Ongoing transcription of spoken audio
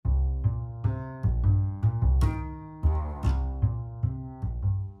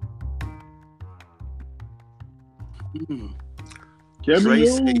Mm. Dre Cameo.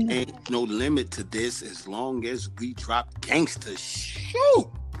 say ain't no limit to this as long as we drop gangster. Shoot.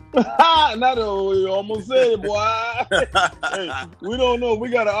 Not you almost said it, boy. Hey, we don't know if we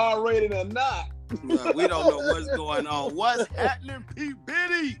got an R rating or not. We don't know what's going on. What's happening, P.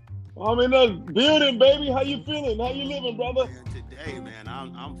 Biddy? I'm in the building, baby. How you feeling? How you living, brother? Man, today, man,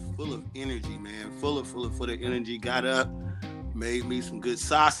 I'm full of energy, man. Full of energy. Got up, made me some good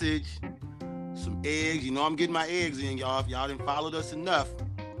sausage, some eggs. You know I'm getting my eggs in, y'all. If y'all didn't follow us enough,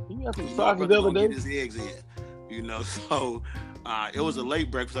 You got some you know sausage brother the other gonna day. get his eggs in. You know, so it was a late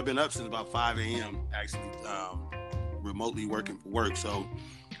breakfast. I've been up since about 5 a.m. actually, remotely working for work. So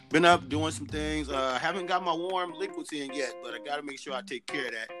been up doing some things. Haven't got my warm liquids in yet, but I got to make sure I take care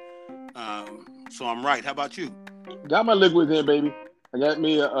of that. So I'm right. How about you? Got my liquids in, baby. I got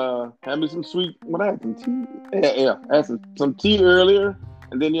me had me some sweet. What I had some tea. Yeah. I had some tea earlier,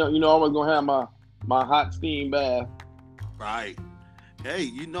 and then I was gonna have my hot steam bath. Right. Hey,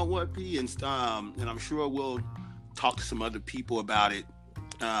 you know what, P, and I'm sure we'll talk to some other people about it.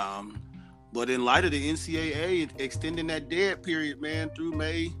 But in light of the NCAA extending that dead period, man, through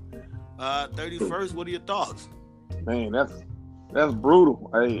May 31st, what are your thoughts? Man, that's brutal.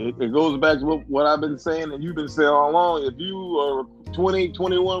 Hey, it goes back to what I've been saying and you've been saying all along. If you are 20,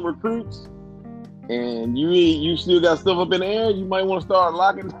 21 recruits and you still got stuff up in the air, you might want to start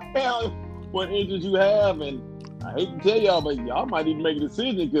locking down what injuries you have. And I hate to tell y'all, but y'all might even make a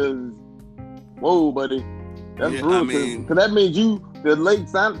decision because, whoa, buddy, that's brutal. Because that means the late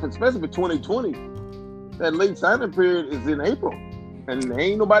signing, especially for 2020, that late signing period is in April, and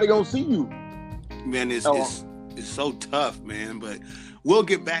ain't nobody gonna see you. Man, it's so tough, man. But we'll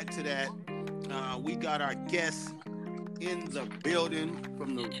get back to that. We got our guests in the building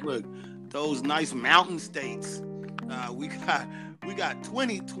from those nice mountain states. We got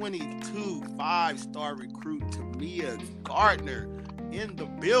 2022 5-star recruit Tamia Gardner in the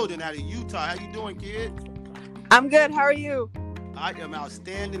building out of Utah. How you doing, kid? I'm good. How are you? I am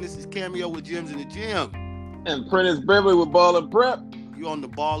outstanding. This is Cameo with Gems in the Gym. And Prentice Beverly with Ball and Prep. You on the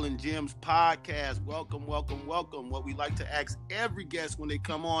Ball and Gems podcast. Welcome, welcome, welcome. What we like to ask every guest when they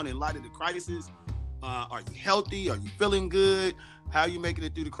come on in light of the crisis. Are you healthy? Are you feeling good? How are you making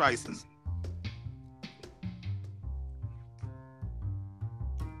it through the crisis?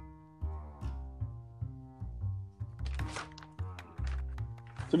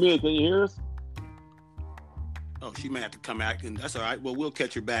 Tamia, can you hear us? Oh, she may have to come out, and that's all right. Well, we'll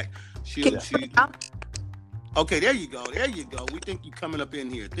catch her back. Okay, there you go. There you go. We think you coming up in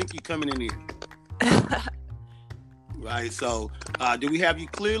here. Right. So, do we have you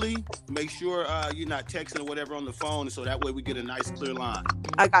clearly? Make sure you're not texting or whatever on the phone, so that way we get a nice clear line.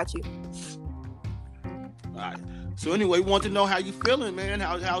 I got you. All right. So anyway, we want to know how you feeling, man.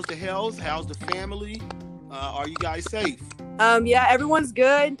 How's the health? How's the family? Are you guys safe? Yeah, everyone's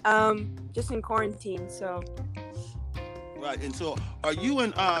good. Just in quarantine, so. Right. And so, are you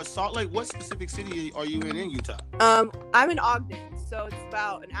in Salt Lake? What specific city are you in Utah? I'm in Ogden, so it's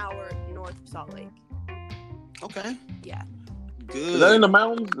about an hour north of Salt Lake. Okay. Yeah. Good. Is that in the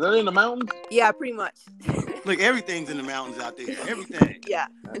mountains? Yeah, pretty much. Look, everything's in the mountains out there. Everything. Yeah.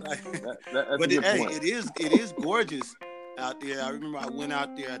 That's but point. it is gorgeous out there. I remember I went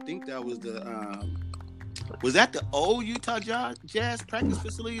out there. I think that was was that the old Utah Jazz practice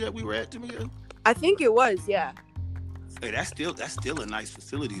facility that we were at, Tamia? I think it was, yeah. Hey, that's still a nice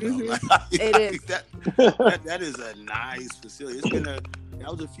facility though. Mm-hmm. It is. That is a nice facility. That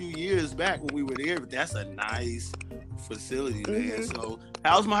was a few years back when we were there, but that's a nice facility, man. Mm-hmm. So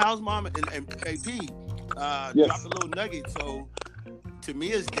how's mom and AP? Yes. Drop a little nugget. So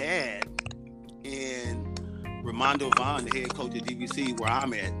Tamia's dad and Ramondo Vaughn, the head coach at DVC, where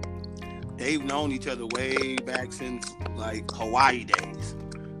I'm at, they've known each other way back since like Hawaii days.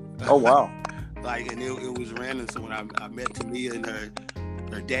 Oh wow. And it was random. So when I met Tamia and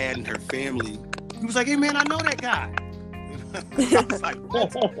her dad and her family, he was like, "Hey man, I know that guy." I was like,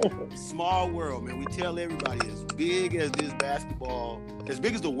 "What?" Small world, man. We tell everybody, as big as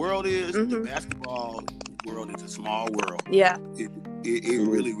the world is, mm-hmm. the basketball world is a small world. Yeah. It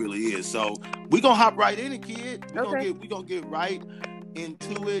really, really is. So we're gonna hop right in it, kid. We're gonna get right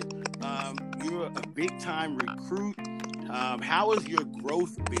into it. You're a big time recruit. How has your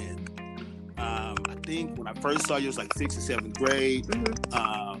growth been? I think when I first saw you, it was like 6th or 7th grade.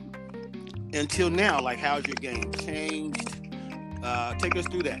 Mm-hmm. Until now, like, how's your game changed? Take us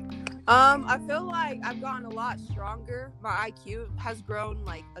through that. I feel like I've gotten a lot stronger. My IQ has grown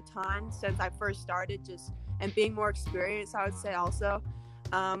like a ton since I first started, and being more experienced, I would say also.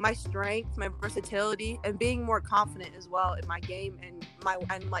 My strength, my versatility, and being more confident as well in my game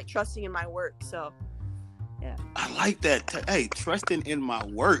and like trusting in my work. So I like that. Hey, trusting in my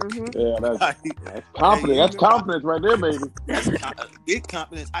work. Mm-hmm. Yeah, that's confidence. That's confidence right there, baby. That's big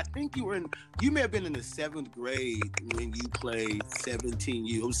confidence. I think you may have been in the 7th grade when you played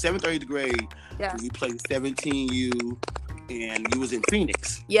 17U. It was 7th or 8th grade when you played 17U, and you was in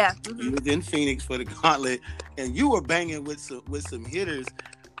Phoenix. Yeah. Mm-hmm. You was in Phoenix for the gauntlet, and you were banging with some hitters.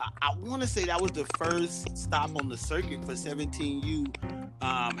 I want to say that was the first stop on the circuit for 17U.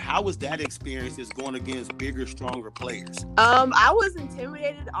 How was that experience just going against bigger, stronger players? I was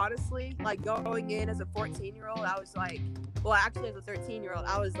intimidated, honestly. Like, going in as a 14-year-old, I was like, well, actually as a 13-year-old,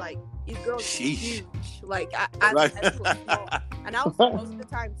 I was like, these girls are huge. Like, I was small. And I was most of the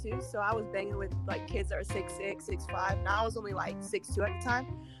time too, so I was banging with like kids that are 6'6", 6'5", and I was only like 6'2" at the time.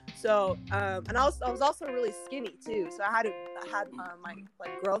 So, and I was also really skinny too, so I hadn't had my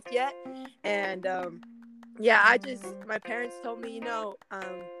like growth yet, and my parents told me,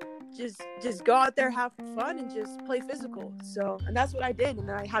 just go out there, have fun, and just play physical. So, and that's what I did, and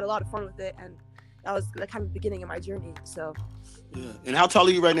I had a lot of fun with it, and that was the kind of beginning of my journey. So, yeah. And how tall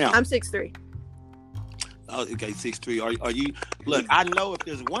are you right now? I'm 6'3". Oh, okay, 6'3". Are you? Look, I know if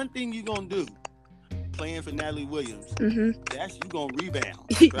there's one thing you're gonna do, playing for Natalie Williams, that's you gonna rebound.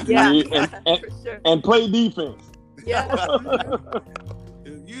 For sure. And play defense. Yeah.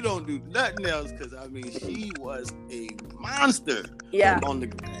 You don't do nothing else, because I mean, she was a monster on the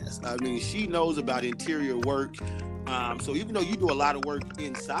grass. I mean, she knows about interior work. So even though you do a lot of work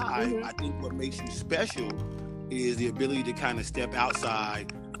inside, I think what makes you special is the ability to kind of step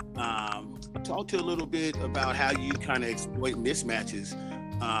outside. Talk to a little bit about how you kind of exploit mismatches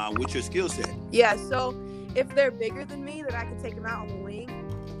with your skill set. Yeah, so if they're bigger than me, then I can take them out on the wing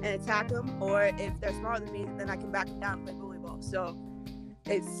and attack them, or if they're smaller than me, then I can back them down and play bully ball. So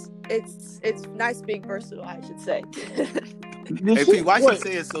it's nice being versatile, I should say. Hey, P, why she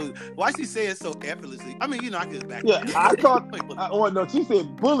say it so effortlessly? I mean, I can just back. Yeah, I caught. No, she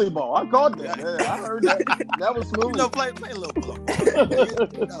said bully ball. I caught that. Yeah, I heard that. That was smooth. Play a little bully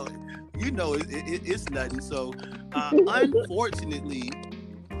ball. It's nothing. So, unfortunately,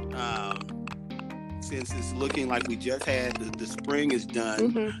 since it's looking like we just had the spring is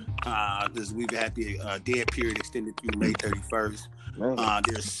done, we've had the dead period extended through May 31st.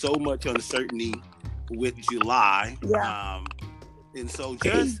 There's so much uncertainty with July. And so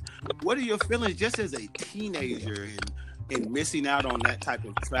just what are your feelings just as a teenager and missing out on that type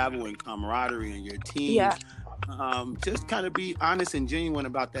of travel and camaraderie and your team? Just kind of be honest and genuine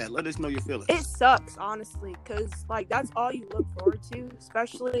about that. Let us know your feelings. It sucks, honestly, because like that's all you look forward to,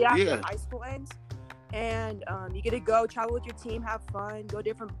 especially after high school ends. And you get to go travel with your team, have fun, go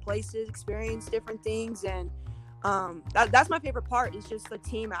different places, experience different things, and that's my favorite part, is just the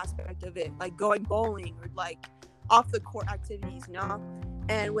team aspect of it, like going bowling or like off the court activities,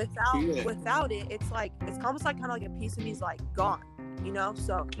 and without it, it's like it's almost like kind of like a piece of me is like gone,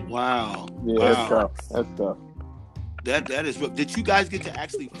 so wow. That's tough. That is what. Did you guys get to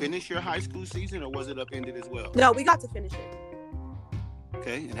actually finish your high school season, or was it upended as well? No, we got to finish it.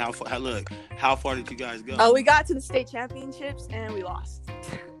 Okay, and how far did you guys go? Oh, we got to the state championships and we lost.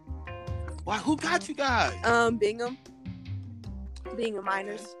 Why? Who got you guys? Bingham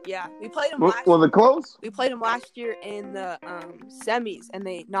Miners. Yeah, we played them. Was it close? We played them last year in the semis, and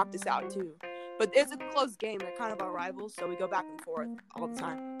they knocked us out too. But it's a close game. They're kind of our rivals, so we go back and forth all the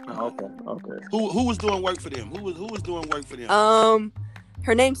time. Okay. Who was doing work for them? Who was doing work for them?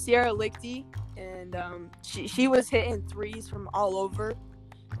 Her name's Sierra Lichty, and she was hitting threes from all over,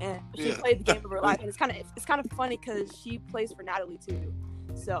 and she played the game of her life. And it's kind of funny because she plays for Natalie too.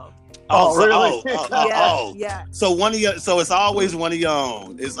 So. Really? Yeah. So it's always one of your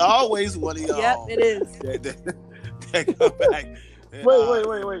own. It's always one of your own. Yep, it is. They come back.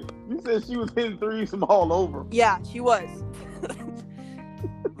 Wait. You said she was hitting threes from all over. Yeah, she was.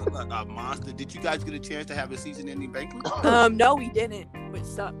 A monster. Did you guys get a chance to have a season-ending banquet? No, we didn't, which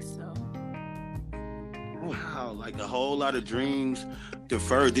sucks. So. Wow, like a whole lot of dreams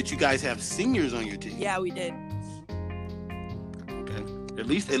deferred. Did you guys have seniors on your team? Yeah, we did. Okay. At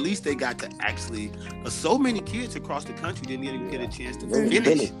least they got to actually. So many kids across the country didn't even get a chance to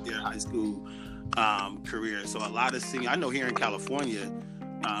finish their high school career. So a lot of seniors. I know here in California,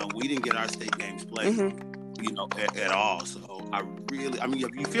 we didn't get our state games played, at all. So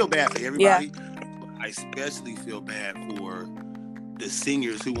you feel bad for everybody, but I especially feel bad for the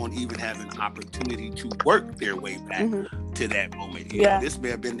seniors who won't even have an opportunity to work their way back to that moment. You know, this may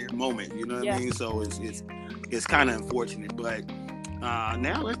have been their moment. You know what I mean? So it's kind of unfortunate, but.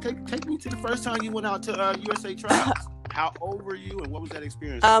 Now let's take me to the first time you went out to USA Trials. How old were you, and what was that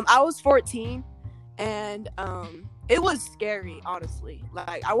experience? I was 14, and it was scary, honestly.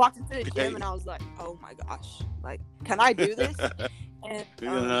 Like, I walked into the gym and I was like, oh my gosh, like, can I do this? And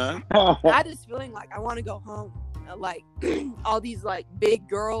I had this feeling like I want to go home. Like, all these like big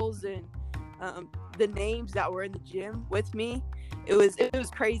girls and the names that were in the gym with me, it was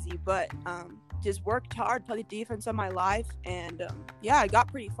crazy. But just worked hard, played the defense of my life, and yeah, I got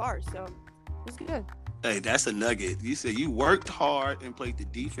pretty far, so it was good. Hey, that's a nugget. You said you worked hard and played the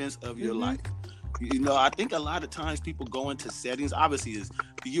defense of your life. You know, I think a lot of times people go into settings. Obviously,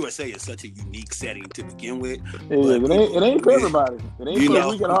 the USA is such a unique setting to begin with. It ain't for everybody. It ain't for the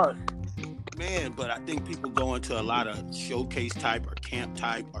weak at heart. Man, but I think people go into a lot of showcase type or camp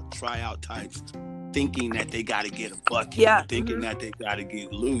type or tryout types thinking that they got to get a bucket, thinking that they got to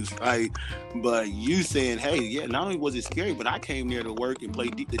get loose, right? But you saying, hey, yeah, not only was it scary, but I came there to work and play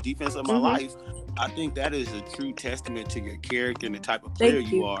the defense of my life. I think that is a true testament to your character and the type of player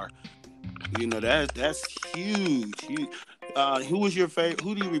you are. You know, that's huge. Who was your favorite?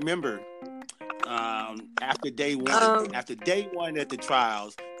 Who do you remember after day one? After day one at the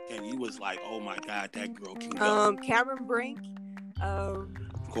trials, and you was like, "Oh my God, that girl can go." Cameron Brink. Of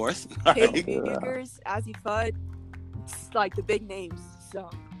course. Peyton Giggers, Azzy Fudd. It's like the big names. So.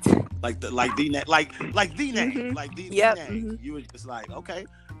 Like the name. You were just like, okay,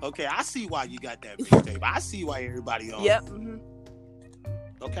 I see why you got that mixtape. I see why everybody on. Yep.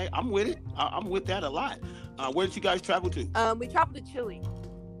 Okay, I'm with it. I'm with that a lot. Where did you guys travel to? We traveled to Chile.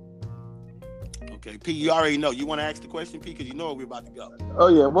 Okay, P, you already know. You want to ask the question, P, because you know where we're about to go. Oh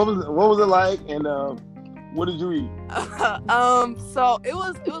yeah, what was it like, and what did you eat? So it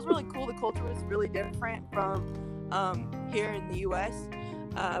was really cool. The culture was really different from here in the U.S.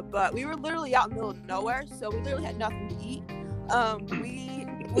 But we were literally out in the middle of nowhere, so we literally had nothing to eat.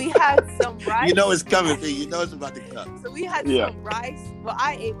 We had some rice. You know it's coming, P. You know it's about to come. So we had some rice. What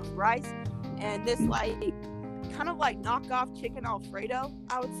I ate was rice and this like kind of like knockoff chicken Alfredo,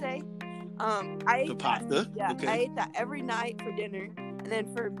 I would say. I ate the pasta. I ate that every night for dinner, and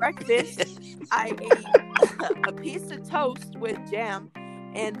then for breakfast, I ate a piece of toast with jam,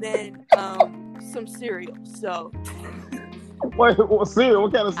 and then some cereal. So. Wait, what cereal?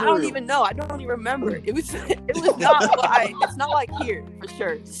 What kind of cereal? I don't even know. I don't even remember. It was not it's not like here for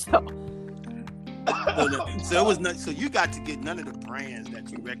sure. So. So it was not. So you got to get none of the brands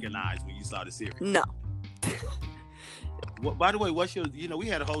that you recognized when you saw the cereal. No. By the way, what's your? You know, we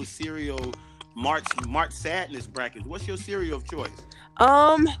had a whole cereal March Sadness bracket. What's your cereal of choice?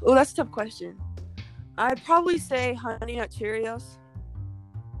 Well, that's a tough question. I'd probably say Honey Nut Cheerios.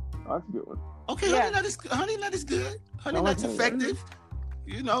 Oh, that's a good one. Okay, Honey Nut is good. Honey Nut's effective.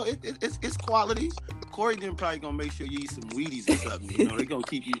 You know, it's quality. Corey then probably gonna make sure you eat some Wheaties or something. You know, they're gonna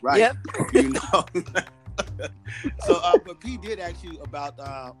keep you right. Yep. You know. So, but P did ask you about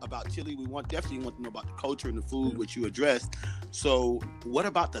Chile. We definitely want to know about the culture and the food, which you addressed. So, what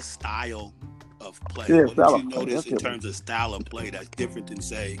about the style of play? Yeah, what did you notice in terms of style of play that's different than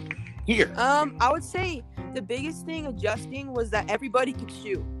say here? I would say the biggest thing adjusting was that everybody could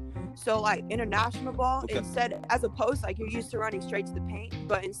shoot. So like international ball, instead, as opposed like you're used to running straight to the paint,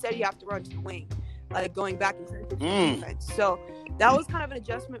 but instead you have to run to the wing, like going back and forth defense. So that was kind of an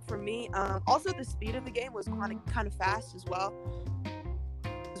adjustment for me. Also, the speed of the game was kind of fast as well.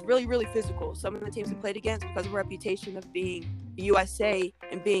 It was really, really physical. Some of the teams we played against, because of a reputation of being USA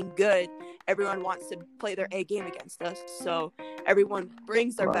and being good, everyone wants to play their A game against us. So everyone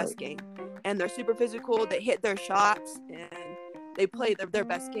brings their best game, and they're super physical. They hit their shots and they play their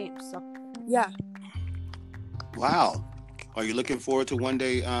best games. So, yeah. Wow. Are you looking forward to one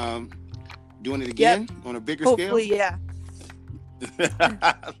day doing it again on a bigger scale? Hopefully, yeah.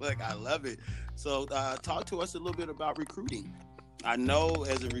 Look, I love it. So, talk to us a little bit about recruiting. I know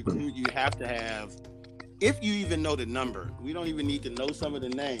as a recruit, you have to have, if you even know the number, we don't even need to know some of the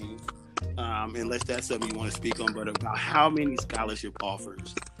names, unless that's something you want to speak on, but about how many scholarship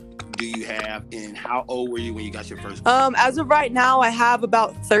offers do you have, and how old were you when you got your first one? As of right now, I have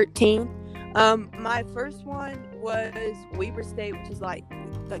about 13. My first one was Weber State, which is like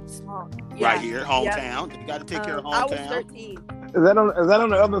small. Yeah. Right here, hometown. You got to take care of hometown. I was 13. Is that on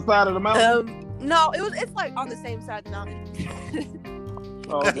the other side of the mountain? No, it's like on the same side of the mountain.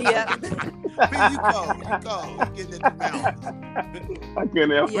 Oh, yeah. Here you go. Getting in the mountains. I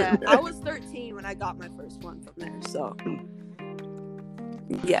couldn't help it. Yeah, I was 13 when I got my first one from there. So,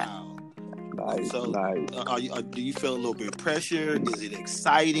 yeah. Wow. Nice, so, nice. Do you feel a little bit of pressure? Is it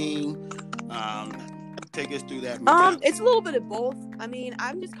exciting? Take us through that. It's a little bit of both. I mean,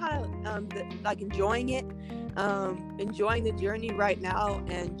 I'm just kind of like enjoying it, enjoying the journey right now,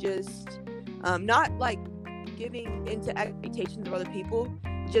 and just not like giving into expectations of other people.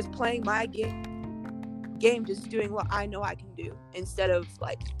 Just playing my game game just doing what I know I can do instead of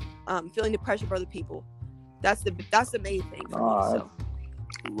like feeling the pressure of other people. That's the main thing for me. So.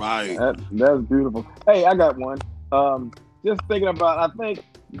 Right. That's beautiful. Hey, I got one. Just thinking about, I think,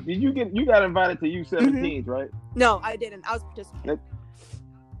 you got invited to U17s, right? No, I didn't. I was participating.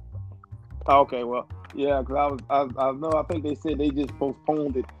 Okay, well, yeah, because I think they said they just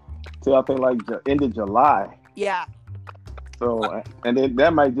postponed it to, I think, like end of July. Yeah. So, and then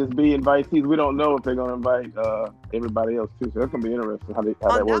that might just be invitees. We don't know if they're going to invite everybody else too. So it's going to be interesting how that works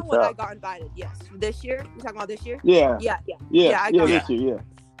out. On that one, I got invited. Yes, this year. You talking about this year? Yeah. Yeah. This year.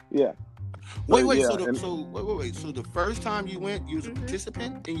 Yeah. Wait. So the first time you went, you was a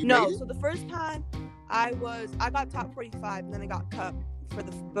participant, and you made it? So the first time I got top 45, and then I got cut for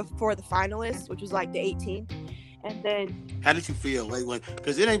the finalists, which was like the 18. And then, how did you feel? Like,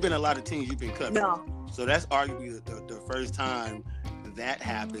 because it ain't been a lot of teams you've been cut. No. So that's arguably the first time that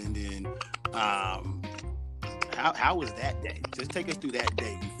happened. And how was that day? Just take us through that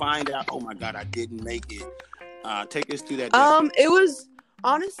day. You find out, oh my God, I didn't make it. Take us through that day. It was,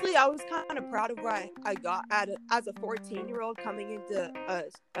 honestly, I was kind of proud of where I got as a 14-year-old coming into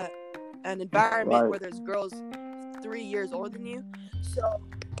an environment where there's girls 3 years older than you. So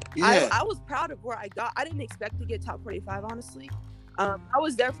I was proud of where I got. I didn't expect to get top 45, honestly. I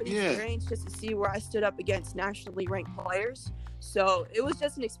was there for the experience, just to see where I stood up against nationally ranked players. So it was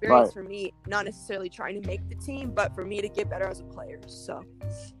just an experience for me, not necessarily trying to make the team, but for me to get better as a player. So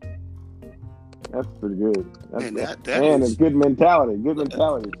that's pretty good. And it's good mentality. Good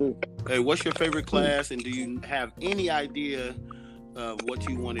mentality too. Hey, what's your favorite class, and do you have any idea of what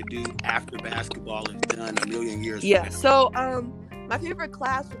you want to do after basketball is done a million years from now? So my favorite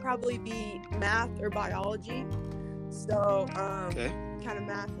class would probably be math or biology. So kind of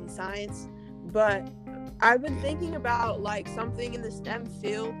math and science. But I've been thinking about like something in the STEM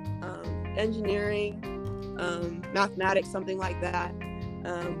field, engineering, mathematics, something like that.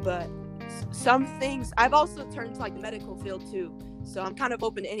 But some things I've also turned to like the medical field too. So I'm kind of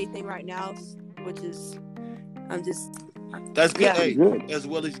open to anything right now, which is that's good. Hey, as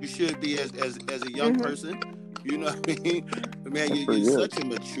well as you should be as a young person. You know what I mean? Man, you're such a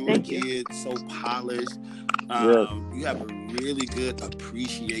mature kid, so polished. You have a really good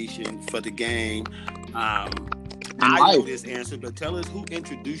appreciation for the game. I know this answer, but tell us who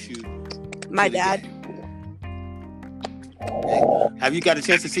introduced you. My dad. Have you got a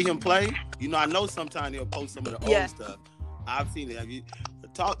chance to see him play? You know, I know sometimes he'll post some of the old stuff. I've seen it. Have you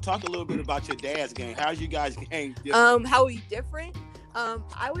talk a little bit about your dad's game? How's you guys' game different? How he's different?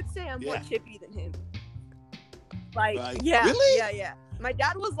 I would say I'm more chippy than him. Like, really? Yeah. My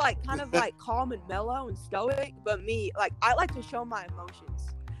dad was like kind of like calm and mellow and stoic, but me, like, I like to show my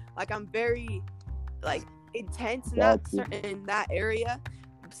emotions. Like, I'm very like intense in that area.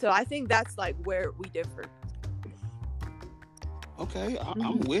 So I think that's like where we differ. Okay,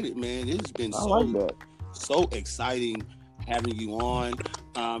 I'm with it, man. It has been so exciting having you on.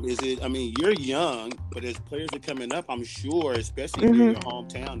 I mean, you're young, but as players are coming up, I'm sure, especially in your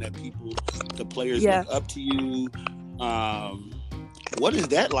hometown, that the players look up to you. What is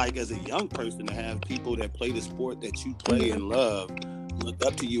that like as a young person to have people that play the sport that you play and love look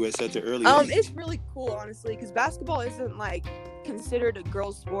up to you at such an early age? It's really cool, honestly, because basketball isn't like considered a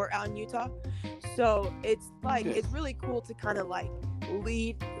girls' sport out in Utah. So it's like it's really cool to kind of like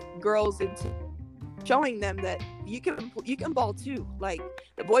lead girls into showing them that you can ball too. Like,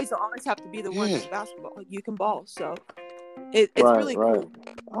 the boys don't always have to be the ones in basketball. Like, you can ball. So it's really cool.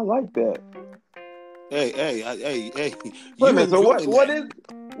 I like that. Hey. Wait a minute. So what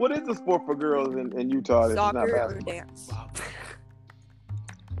is the sport for girls in Utah? Soccer or dance? Wow.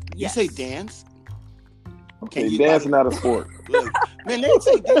 You say dance? Okay, dance is not a sport. Look, man, they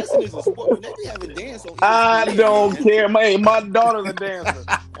say dancing is a sport. Man, they be having dance on I don't care, man. My daughter's a dancer,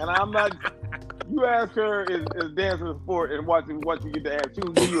 and I'm not. You ask her, is dancing a sport, and watch you get to ask. She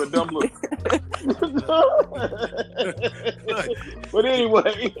will give you a dumb look. But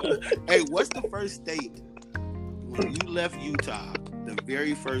anyway. Hey, what's the first state when you left Utah? The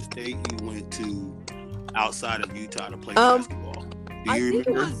very first state you went to outside of Utah to play basketball? Do you remember? Think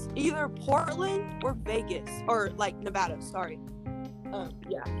it was either Portland or Vegas, or like Nevada. Sorry.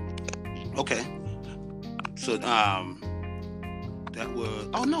 Yeah. Okay. So that was.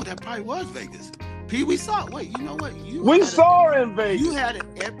 Oh no, that probably was Vegas. We saw. Wait, you know what? We saw her in Vegas. You had an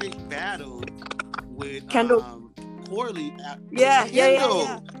epic battle with Kendall. Corley. Yeah. Yes,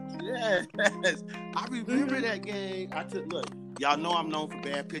 I remember that game. Look. Y'all know I'm known for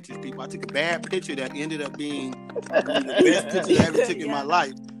bad pictures, people. I took a bad picture that ended up being the best picture I ever took in my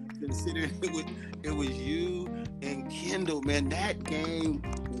life. Considering it was you and Kendall, man. That game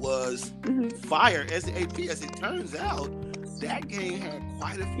was fire. As it turns out, that game had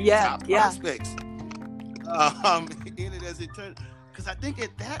quite a few top prospects in it as it turned. Because I think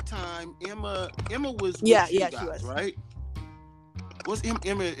at that time, Emma was with you guys, she was. right? Was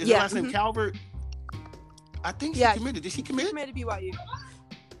Emma? Is her last name Calvert? I think she committed. Did she commit? She committed to BYU.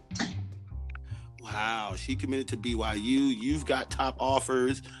 Wow, she committed to BYU. You've got top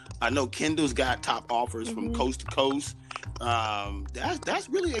offers. I know Kendall's got top offers from coast to coast. That's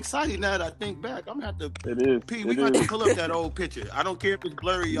really exciting. Now that I think back, I'm gonna have to. It is. Pete, we're gonna have to pull up that old picture. I don't care if it's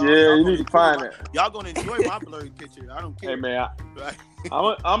blurry, y'all. Yeah, y'all you need to find it. Y'all gonna enjoy my blurry picture. I don't care. Hey man, Right?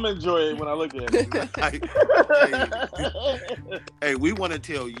 I'm enjoying it when I look at it. Hey, we want to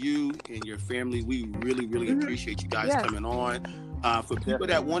tell you and your family we really, really appreciate you guys coming on. For people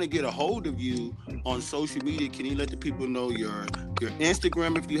that want to get a hold of you on social media, can you let the people know your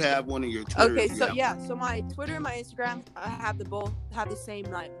Instagram if you have one, and your Twitter? Okay, so my Twitter and my Instagram have the same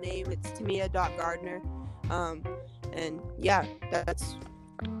name. It's Tamia.Gardner. And yeah, that's.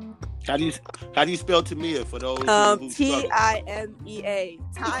 How do you spell Tamia for those who Timea,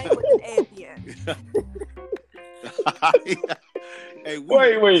 time with an A at the end. Hey,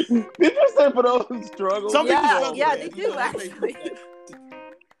 wait. Did you say for those who struggle? Some people they do actually.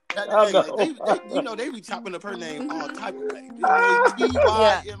 They be chopping up her name all type of ways.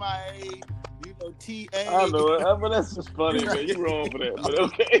 T-Y-M-I-A, T-A. I know it, but that's just funny, man. You're wrong for that, but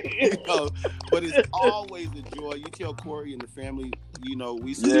okay. But it's always a joy. You tell Corey and the family,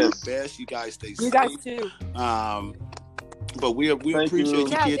 we see your best. You guys stay safe. You guys too. But we appreciate you,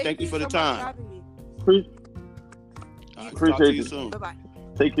 kid. Thank you for the time. Appreciate you soon. Bye-bye.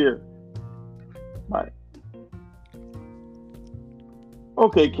 Take care. Bye.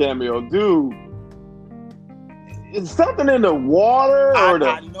 Okay, Cameo, dude. Is something in the water or the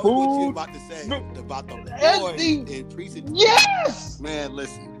I know food? what you're about to say about the boy in precinct. Yes! Man,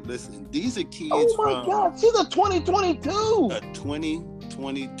 listen. These are kids Oh my God, she's a 2022. A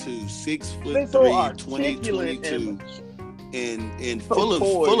 2022, 6'3", They're so 2022, and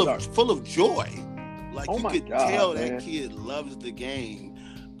full of joy. Like you could tell that kid loves the game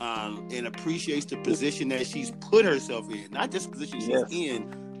and appreciates the position that she's put herself in. Not just the position she's in,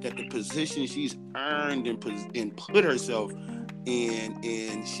 that the position she's earned and put herself in.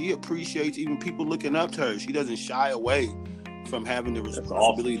 And she appreciates even people looking up to her. She doesn't shy away from having the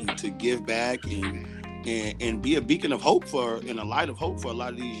responsibility to give back and be a beacon of hope and a light of hope for a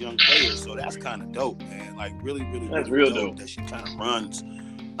lot of these young players. So that's kind of dope, man. Like really, really, that's really real dope that she kind of runs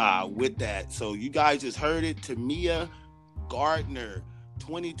with that. So you guys just heard it. Tamia Gardner,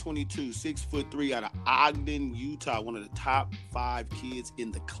 2022, 6'3", out of Ogden, Utah, one of the top 5 kids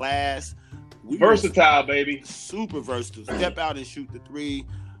in the class. Versatile, baby. Super versatile. Step out and shoot the 3.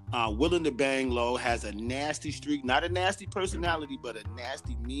 Willing to bang low, has a nasty streak, not a nasty personality, but a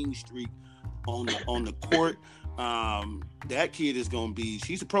nasty mean streak on the court. That kid is going to be,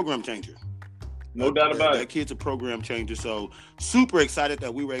 she's a program changer. No doubt about it. That kid's a program changer. So super excited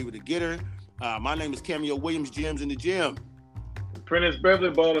that we were able to get her. My name is Cameo Williams, Gems in the Gym. Prentice Beverly,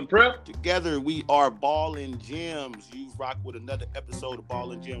 Ball and Prep. Together we are Ball and Gems. You've rocked with another episode of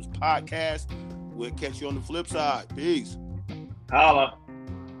Ball and Gems podcast. We'll catch you on the flip side. Peace. Holla.